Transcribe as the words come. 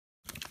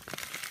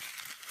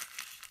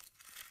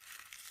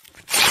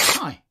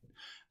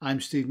I'm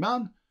Steve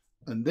Mann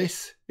and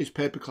this is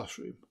Paper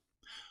Classroom.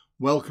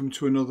 Welcome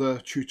to another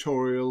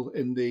tutorial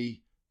in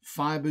the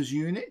Fibres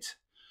unit.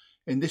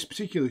 In this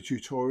particular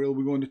tutorial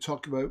we're going to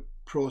talk about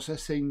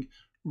processing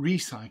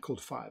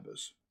recycled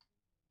fibres.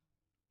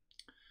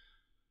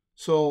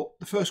 So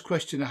the first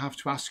question I have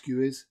to ask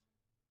you is,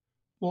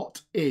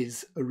 what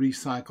is a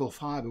recycled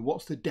fibre?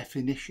 What's the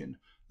definition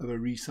of a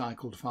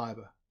recycled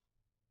fibre?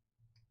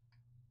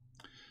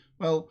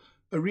 Well,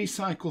 a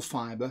recycled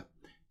fibre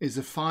is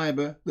a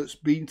fibre that's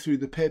been through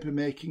the paper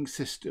making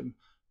system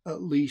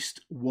at least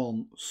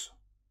once.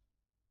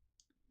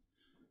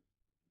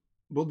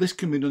 But this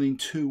can be done in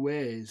two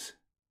ways.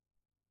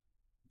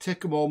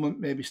 Take a moment,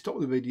 maybe stop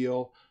the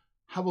video,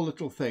 have a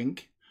little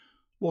think.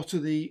 What are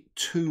the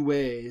two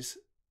ways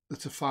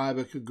that a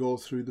fibre could go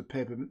through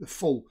the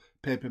full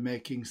paper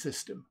making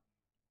system?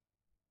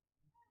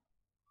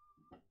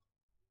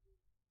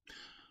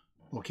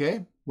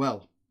 Okay,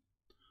 well,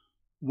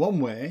 one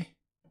way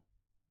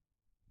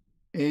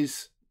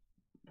is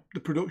the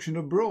production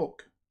of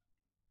broke.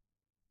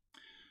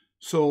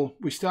 So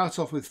we start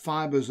off with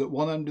fibres at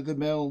one end of the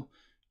mill,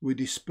 we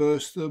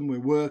disperse them, we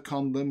work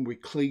on them, we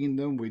clean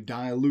them, we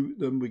dilute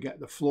them, we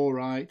get the flow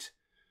right,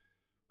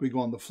 we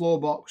go on the flow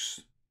box,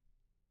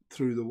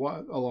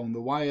 along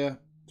the wire,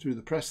 through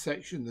the press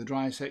section, the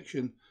dry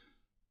section,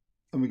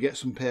 and we get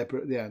some paper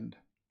at the end.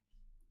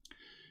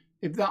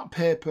 If that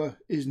paper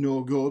is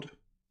no good,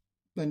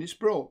 then it's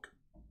broke.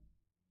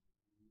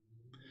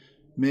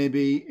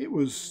 Maybe it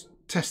was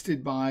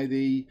tested by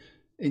the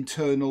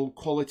internal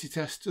quality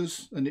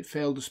testers and it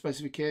failed the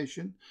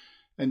specification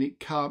and it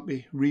can't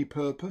be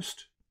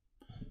repurposed.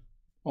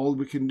 All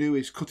we can do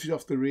is cut it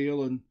off the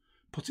reel and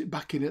put it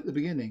back in at the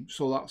beginning.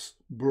 So that's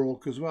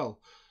broke as well.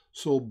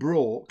 So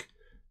broke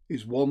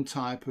is one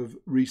type of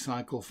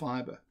recycled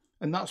fibre,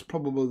 and that's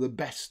probably the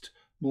best,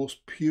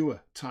 most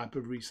pure type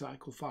of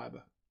recycled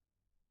fibre.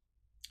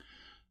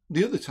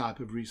 The other type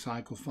of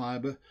recycled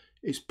fibre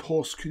is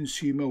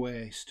post-consumer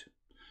waste.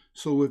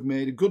 So we've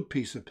made a good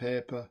piece of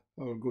paper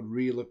or a good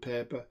reel of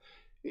paper.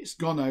 It's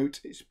gone out,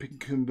 it's been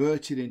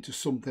converted into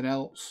something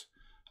else,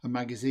 a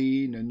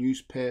magazine, a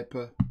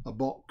newspaper, a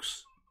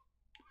box,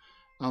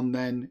 and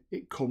then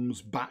it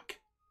comes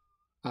back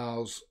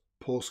as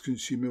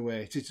post-consumer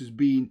waste. It has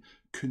been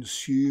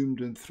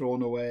consumed and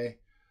thrown away,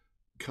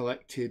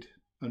 collected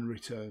and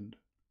returned.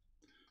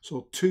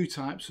 So two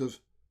types of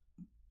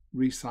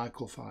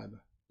recycled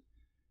fibre.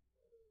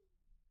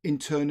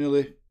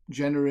 Internally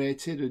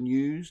generated and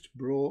used,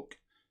 broke,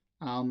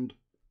 and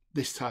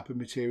this type of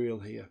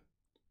material here,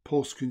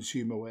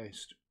 post-consumer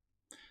waste.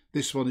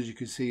 This one, as you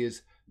can see,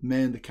 is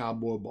mainly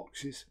cardboard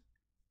boxes.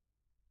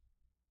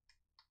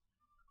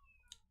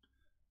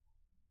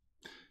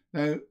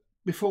 Now,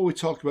 before we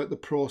talk about the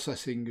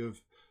processing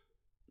of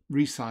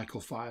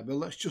recycled fibre,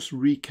 let's just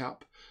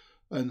recap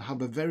and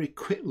have a very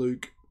quick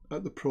look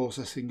at the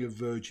processing of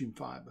virgin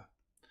fibre.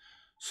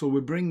 So we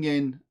bring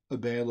in a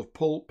bale of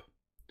pulp,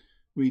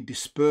 we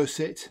disperse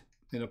it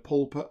in a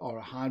pulper or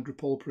a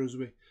hydropulper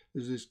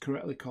as is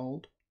correctly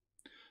called.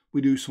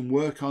 We do some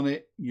work on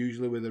it,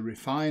 usually with a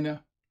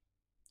refiner.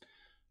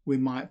 We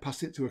might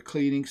pass it to a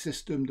cleaning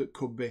system that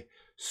could be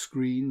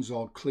screens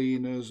or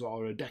cleaners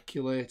or a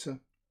deculator.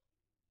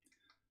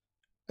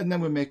 And then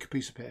we make a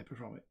piece of paper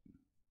from it.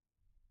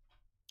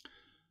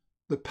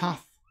 The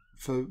path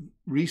for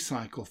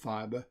recycled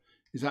fibre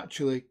is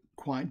actually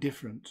quite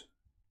different.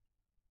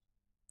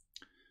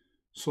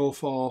 So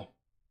for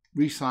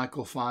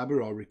recycled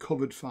fibre or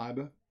recovered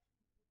fibre,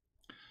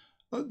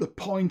 at the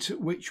point at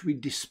which we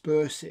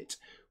disperse it,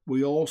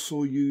 we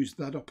also use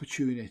that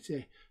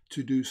opportunity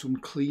to do some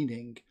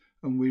cleaning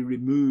and we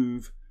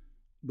remove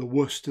the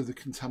worst of the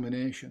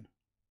contamination.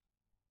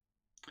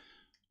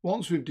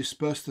 Once we've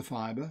dispersed the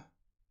fibre,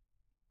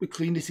 we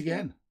clean it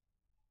again.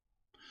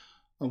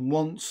 And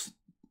once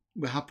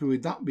we're happy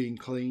with that being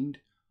cleaned,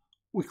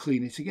 we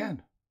clean it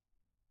again.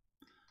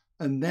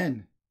 And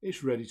then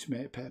it's ready to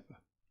make paper.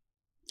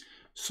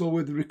 So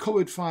with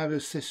recovered fibre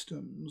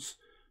systems,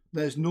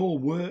 there's no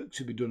work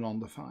to be done on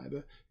the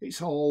fibre.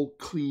 It's all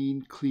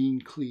clean, clean,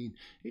 clean.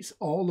 It's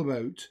all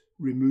about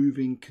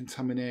removing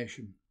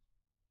contamination.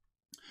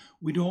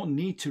 We don't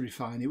need to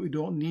refine it. We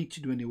don't need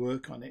to do any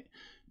work on it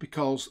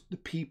because the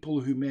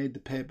people who made the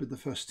paper the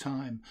first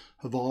time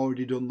have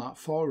already done that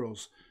for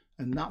us.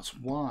 And that's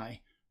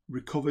why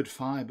recovered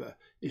fibre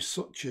is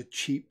such a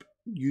cheap,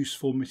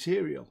 useful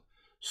material.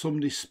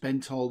 Somebody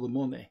spent all the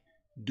money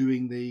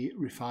doing the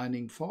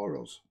refining for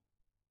us.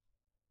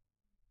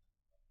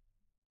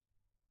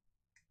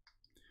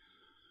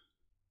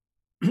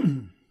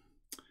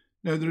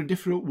 Now, there are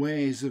different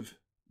ways of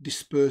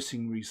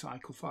dispersing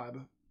recycled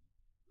fibre.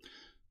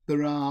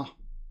 There are,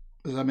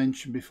 as I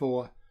mentioned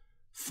before,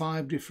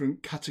 5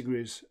 different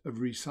categories of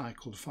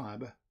recycled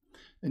fibre,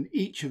 and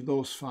each of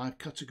those 5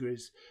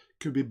 categories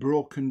could be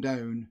broken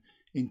down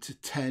into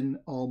 10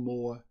 or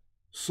more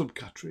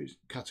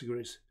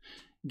subcategories.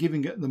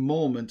 Giving at the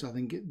moment, I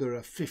think there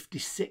are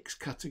 56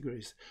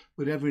 categories,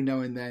 but every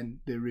now and then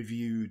they're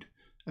reviewed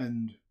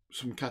and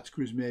some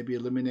categories may be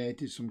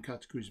eliminated, some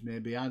categories may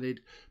be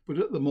added, but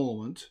at the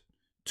moment,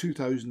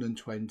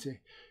 2020,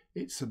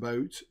 it's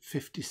about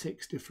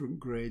 56 different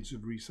grades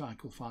of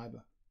recycled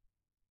fibre.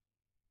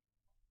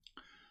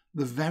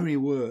 The very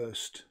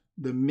worst,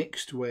 the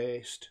mixed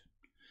waste,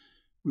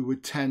 we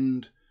would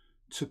tend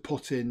to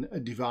put in a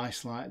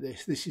device like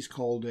this. This is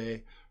called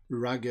a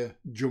ragger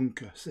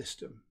junker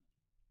system.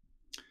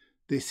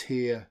 This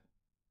here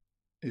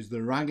is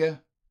the ragger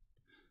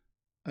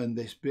and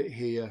this bit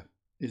here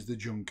is the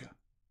junker.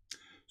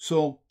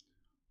 So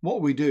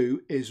what we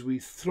do is we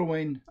throw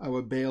in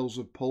our bales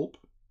of pulp,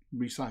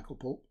 recycled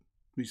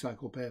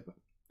paper,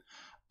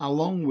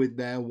 along with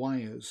their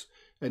wires,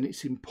 and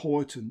it's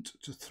important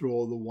to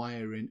throw the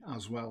wire in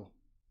as well.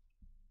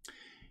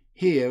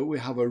 Here we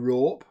have a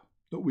rope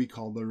that we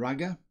call the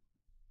ragger,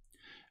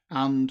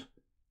 and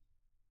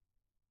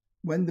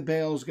when the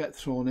bales get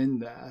thrown in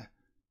there,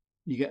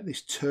 you get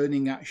this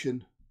turning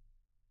action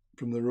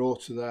from the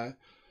rotor there.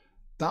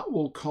 That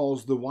will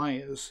cause the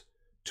wires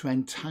to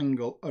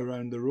entangle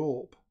around the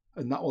rope,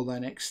 and that will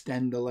then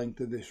extend the length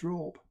of this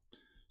rope.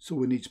 So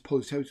we need to pull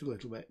it out a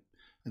little bit,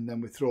 and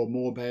then we throw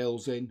more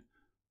bales in,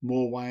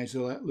 more wires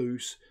are let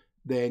loose,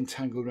 they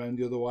entangle around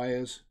the other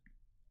wires,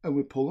 and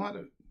we pull that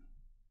out.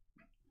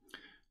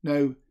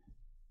 Now,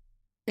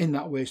 in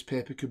that waste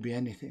paper could be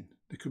anything.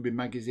 There could be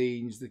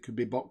magazines, there could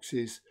be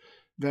boxes.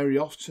 Very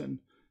often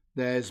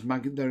there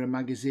are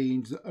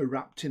magazines that are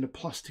wrapped in a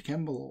plastic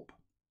envelope.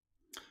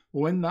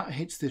 When that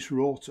hits this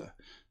rotor,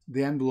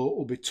 the envelope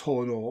will be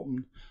torn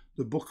open,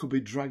 the book will be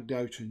dragged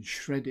out and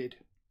shredded.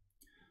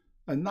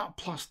 And that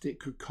plastic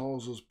could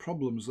cause us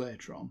problems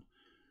later on.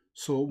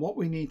 So what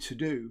we need to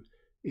do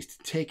is to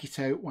take it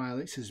out while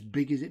it's as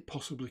big as it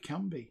possibly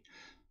can be.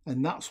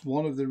 And that's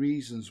one of the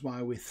reasons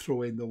why we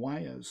throw in the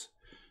wires.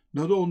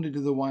 Not only do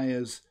the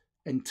wires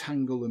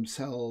entangle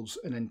themselves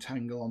and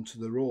entangle onto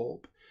the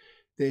rope,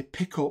 they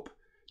pick up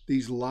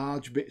these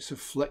large bits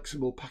of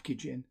flexible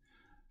packaging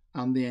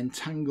and they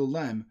entangle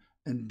them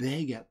and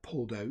they get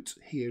pulled out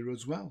here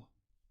as well.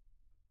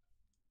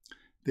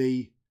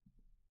 The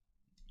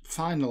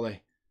final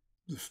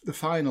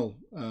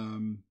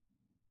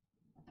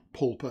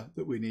pulper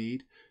that we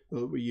need,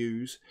 that we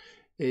use,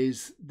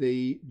 is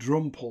the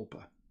drum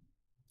pulper.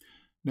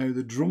 Now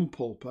the drum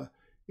pulper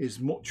is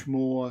much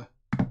more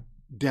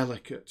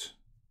delicate,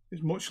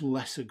 it's much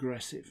less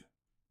aggressive.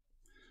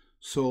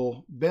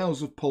 So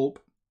bales of pulp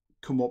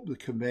come up the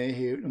conveyor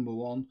here at number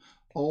 1.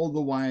 All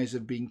the wires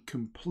have been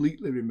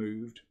completely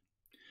removed.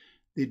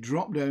 They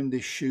drop down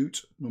this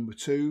chute, number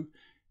 2,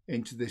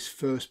 into this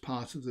first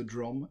part of the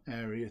drum,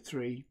 area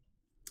 3.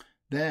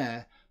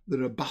 There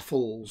are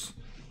baffles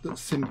that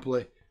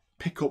simply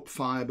pick up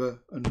fibre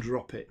and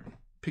drop it,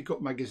 pick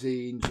up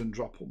magazines and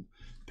drop them,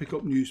 pick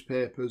up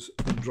newspapers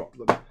and drop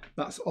them.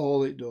 That's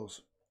all it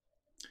does.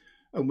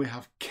 And we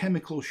have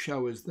chemical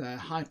showers there,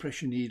 high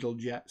pressure needle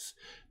jets,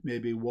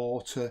 maybe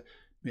water,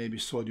 maybe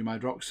sodium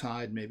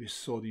hydroxide, maybe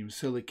sodium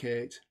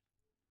silicate.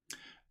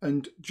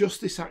 And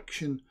just this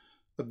action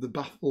of the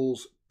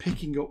baffles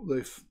picking up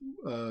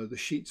the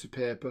sheets of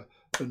paper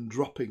and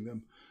dropping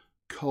them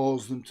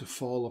cause them to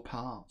fall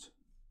apart.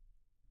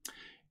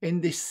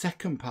 In this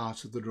second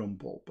part of the drum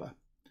pulper,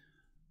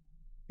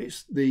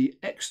 it's the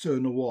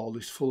external wall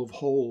is full of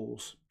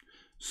holes.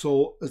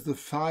 So as the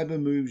fibre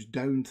moves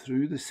down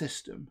through the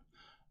system,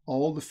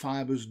 all the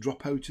fibres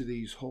drop out of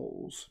these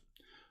holes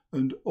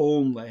and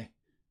only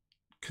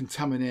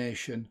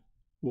contamination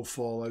will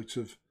fall out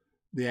of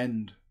the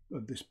end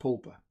of this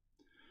pulper.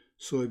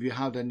 So if you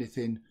had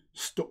anything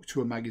stuck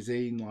to a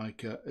magazine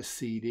like a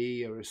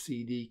CD or a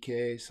CD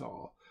case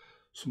or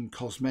some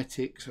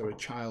cosmetics or a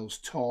child's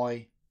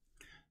toy,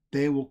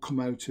 they will come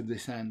out of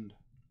this end.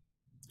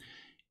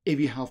 If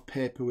you have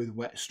paper with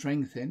wet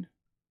strength in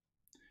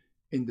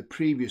the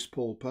previous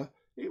pulper,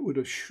 it would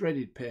have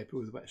shredded paper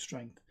with wet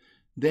strength.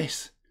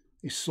 This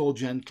is so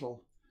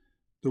gentle,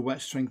 the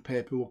wet strength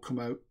paper will come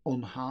out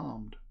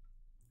unharmed.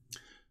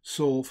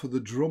 So for the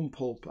drum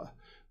pulper,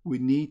 we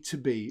need to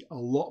be a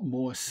lot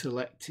more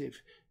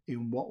selective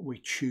in what we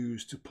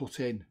choose to put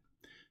in,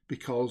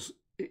 because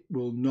it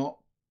will not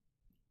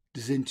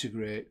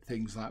disintegrate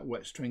things like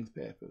wet strength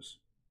papers.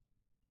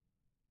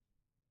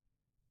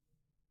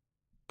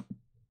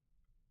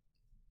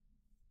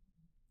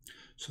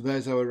 So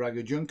there's our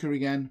ragger junker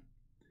again.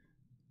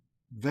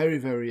 Very,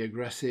 very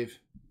aggressive.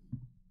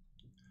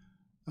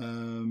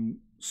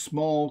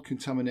 Small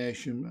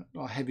contamination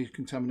or heavy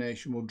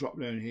contamination will drop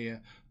down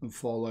here and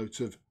fall out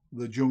of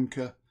the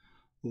junker.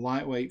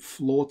 Lightweight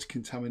float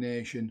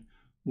contamination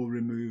will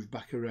remove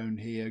back around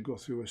here, go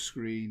through a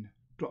screen,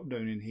 drop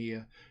down in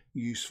here.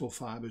 Useful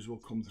fibres will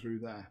come through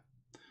there.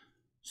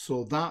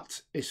 So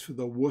that is for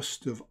the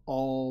worst of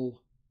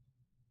all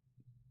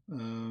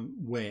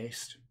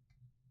waste.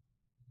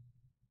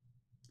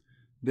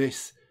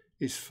 This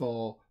is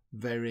for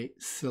very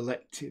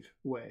selective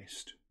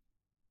waste.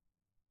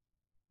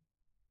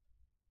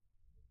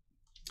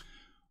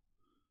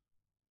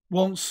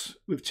 Once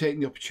we've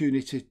taken the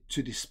opportunity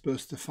to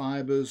disperse the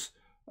fibres,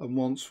 and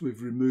once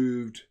we've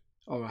removed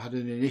or had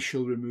an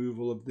initial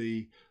removal of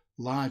the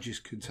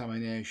largest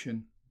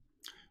contamination,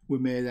 we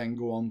may then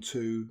go on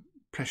to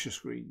pressure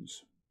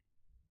screens.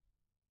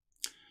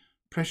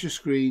 Pressure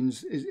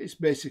screens it's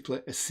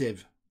basically a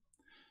sieve,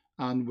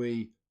 and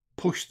we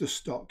push the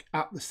stock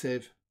at the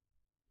sieve,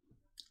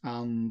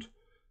 and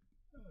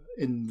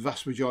in the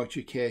vast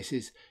majority of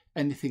cases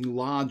anything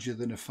larger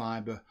than a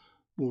fibre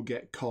will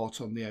get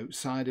caught on the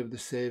outside of the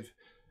sieve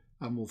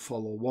and will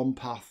follow one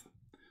path.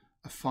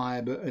 A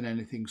fibre and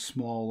anything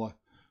smaller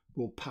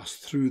will pass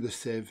through the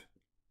sieve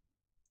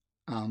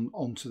and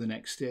onto the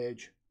next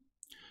stage.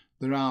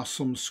 There are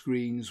some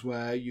screens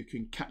where you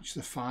can catch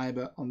the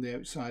fibre on the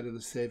outside of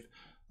the sieve,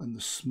 and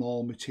the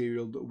small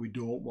material that we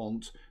don't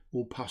want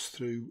will pass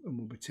through and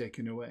will be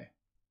taken away.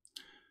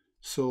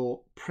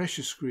 So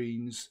pressure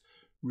screens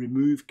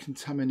remove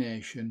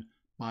contamination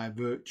by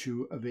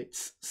virtue of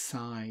its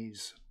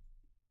size.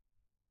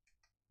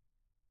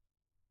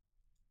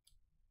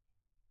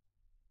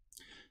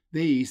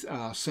 These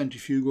are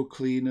centrifugal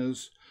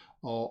cleaners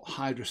or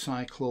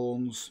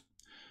hydrocyclones,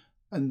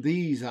 and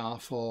these are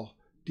for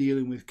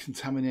dealing with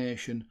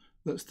contamination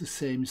that's the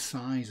same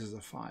size as a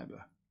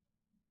fibre.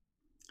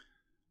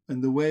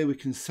 And the way we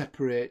can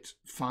separate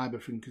fibre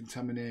from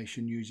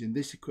contamination using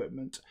this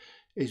equipment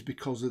is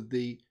because of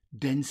the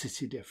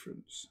density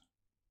difference.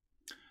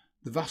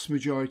 The vast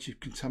majority of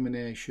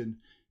contamination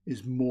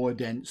is more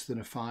dense than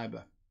a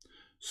fibre,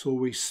 so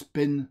we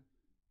spin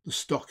the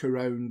stock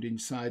around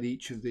inside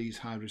each of these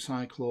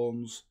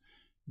hydrocyclones.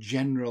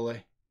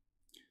 Generally,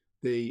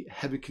 the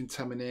heavy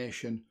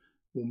contamination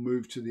will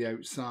move to the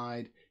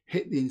outside,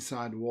 hit the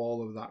inside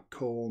wall of that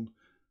cone,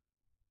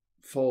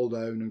 fall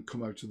down and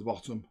come out to the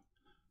bottom.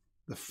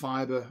 The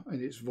fibre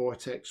and its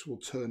vortex will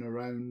turn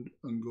around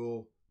and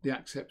go, the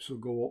accepts will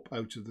go up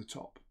out of the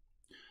top.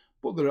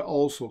 But there are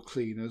also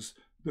cleaners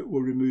that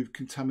will remove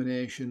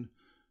contamination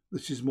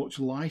that is much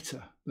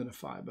lighter than a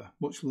fibre,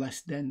 much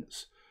less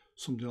dense,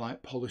 something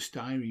like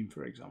polystyrene,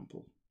 for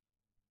example.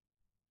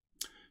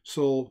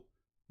 So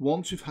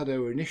once we've had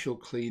our initial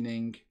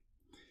cleaning,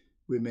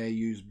 we may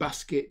use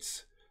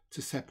baskets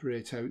to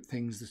separate out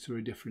things that are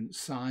a different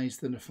size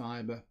than a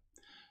fibre,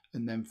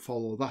 and then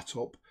follow that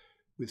up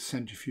with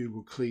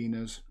centrifugal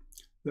cleaners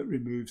that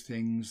remove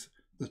things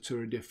that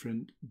are a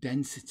different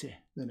density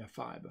than a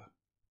fibre.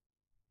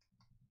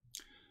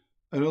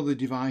 Another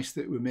device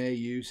that we may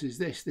use is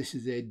this. This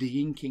is a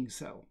de-inking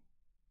cell.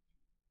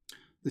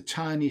 The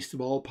tiniest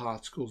of all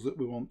particles that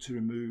we want to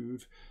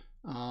remove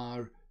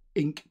are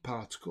ink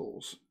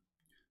particles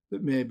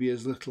that may be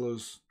as little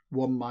as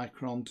 1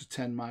 micron to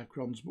 10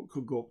 microns, but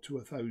could go up to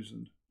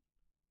 1,000.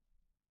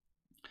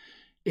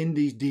 In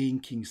these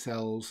de-inking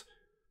cells,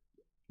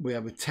 we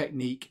have a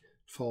technique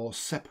for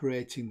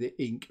separating the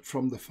ink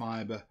from the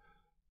fibre,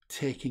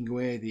 taking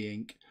away the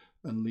ink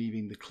and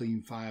leaving the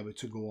clean fibre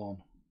to go on.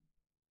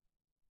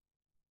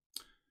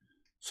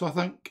 So I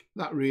think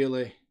that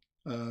really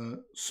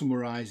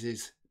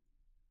summarises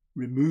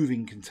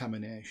removing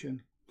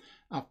contamination.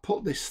 I've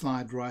put this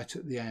slide right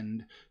at the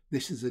end.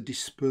 This is a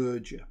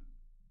disperger.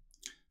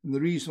 And the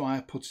reason why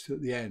I put it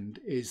at the end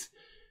is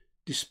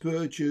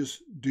dispergers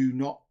do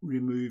not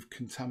remove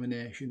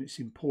contamination. It's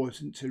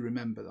important to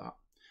remember that.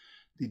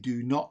 They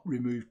do not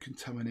remove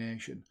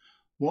contamination.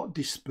 What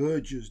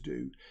dispergers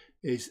do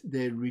is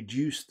they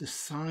reduce the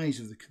size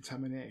of the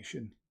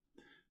contamination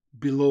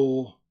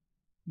below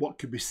what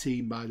could be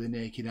seen by the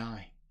naked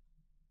eye.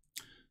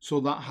 So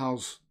that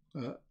has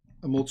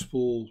a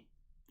multiple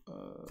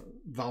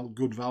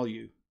good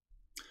value.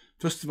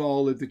 First of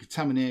all, if the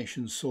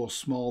contamination is so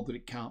small that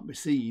it can't be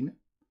seen,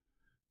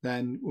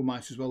 then we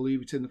might as well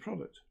leave it in the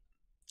product.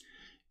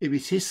 If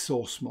it is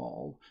so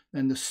small,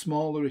 then the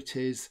smaller it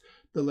is,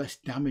 the less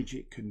damage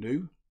it can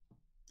do.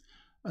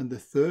 And the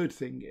third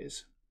thing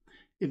is,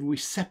 if we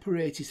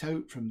separate it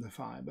out from the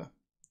fibre,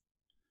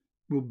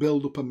 we'll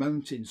build up a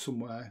mountain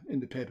somewhere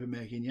in the paper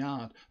making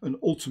yard, and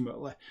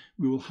ultimately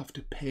we will have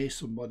to pay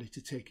somebody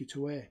to take it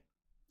away.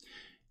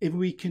 If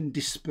we can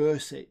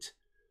disperse it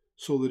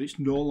so that it's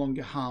no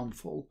longer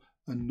harmful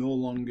and no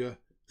longer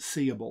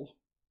seeable,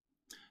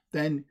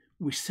 then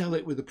we sell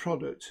it with a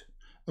product,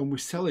 and we're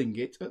selling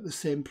it at the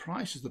same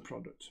price as the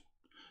product.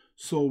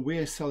 So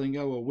we're selling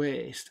our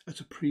waste at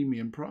a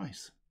premium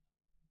price.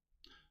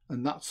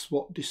 And that's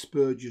what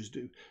dispergers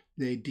do.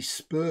 They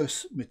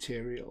disperse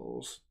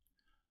materials,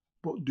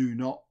 but do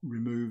not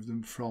remove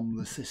them from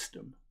the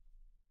system.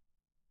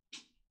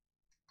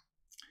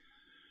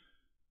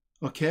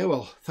 Okay,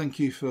 well, thank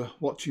you for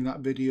watching that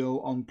video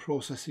on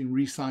processing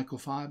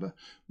recycled fibre.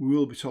 We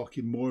will be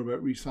talking more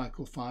about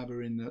recycled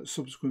fibre in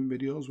subsequent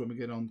videos when we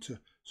get on to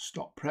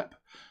stock prep.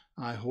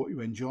 I hope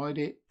you enjoyed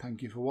it.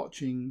 Thank you for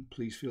watching.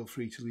 Please feel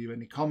free to leave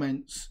any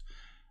comments,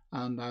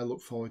 and I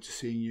look forward to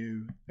seeing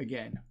you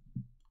again.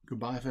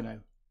 Goodbye for now.